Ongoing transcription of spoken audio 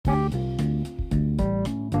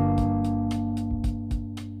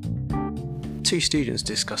two students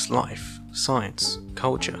discuss life, science,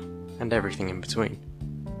 culture, and everything in between.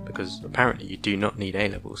 Because apparently you do not need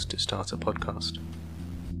A-levels to start a podcast.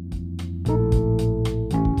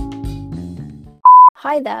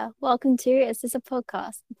 Hi there, welcome to Is This a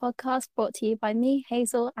Podcast? A podcast brought to you by me,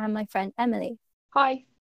 Hazel, and my friend Emily. Hi.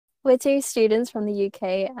 We're two students from the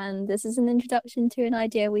UK, and this is an introduction to an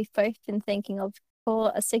idea we've both been thinking of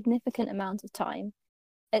for a significant amount of time.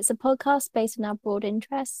 It's a podcast based on our broad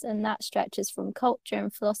interests, and that stretches from culture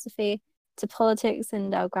and philosophy to politics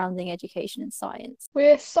and our grounding education and science.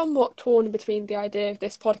 We're somewhat torn between the idea of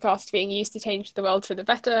this podcast being used to change the world for the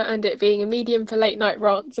better and it being a medium for late night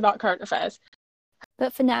rants about current affairs.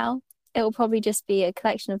 But for now, it will probably just be a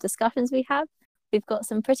collection of discussions we have. We've got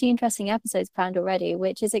some pretty interesting episodes planned already,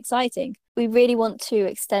 which is exciting. We really want to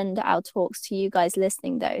extend our talks to you guys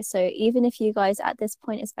listening though, so even if you guys at this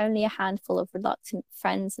point is only a handful of reluctant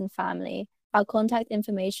friends and family, our contact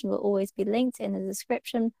information will always be linked in the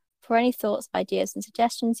description for any thoughts, ideas and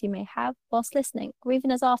suggestions you may have whilst listening, or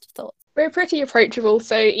even as afterthoughts. We're pretty approachable,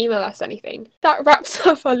 so email us anything. That wraps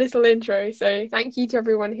up our little intro, so thank you to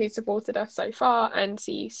everyone who supported us so far, and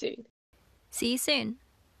see you soon. See you soon.